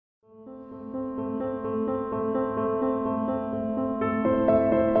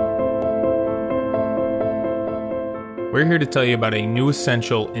we're here to tell you about a new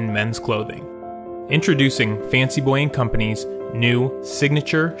essential in men's clothing. Introducing FancyBoy & Company's new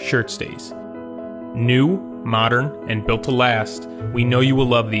signature shirt stays. New, modern, and built to last, we know you will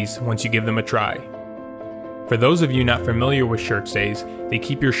love these once you give them a try. For those of you not familiar with shirt stays, they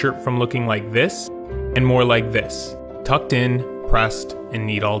keep your shirt from looking like this and more like this, tucked in, pressed, and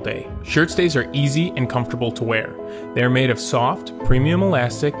neat all day. Shirt stays are easy and comfortable to wear. They are made of soft, premium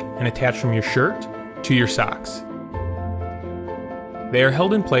elastic and attach from your shirt to your socks. They are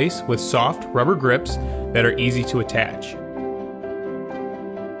held in place with soft rubber grips that are easy to attach.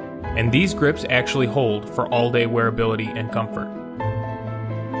 And these grips actually hold for all-day wearability and comfort.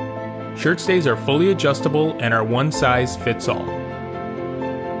 Shirt stays are fully adjustable and are one size fits all.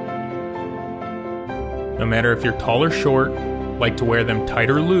 No matter if you're tall or short, like to wear them tight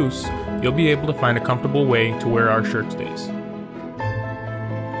or loose, you'll be able to find a comfortable way to wear our shirt stays.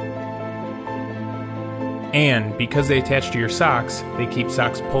 And because they attach to your socks, they keep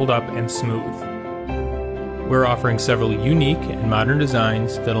socks pulled up and smooth. We're offering several unique and modern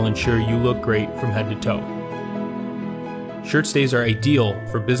designs that'll ensure you look great from head to toe. Shirt stays are ideal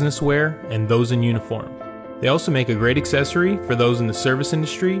for business wear and those in uniform. They also make a great accessory for those in the service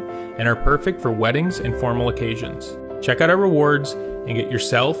industry and are perfect for weddings and formal occasions. Check out our rewards and get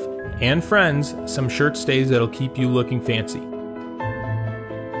yourself and friends some shirt stays that'll keep you looking fancy.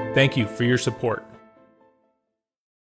 Thank you for your support.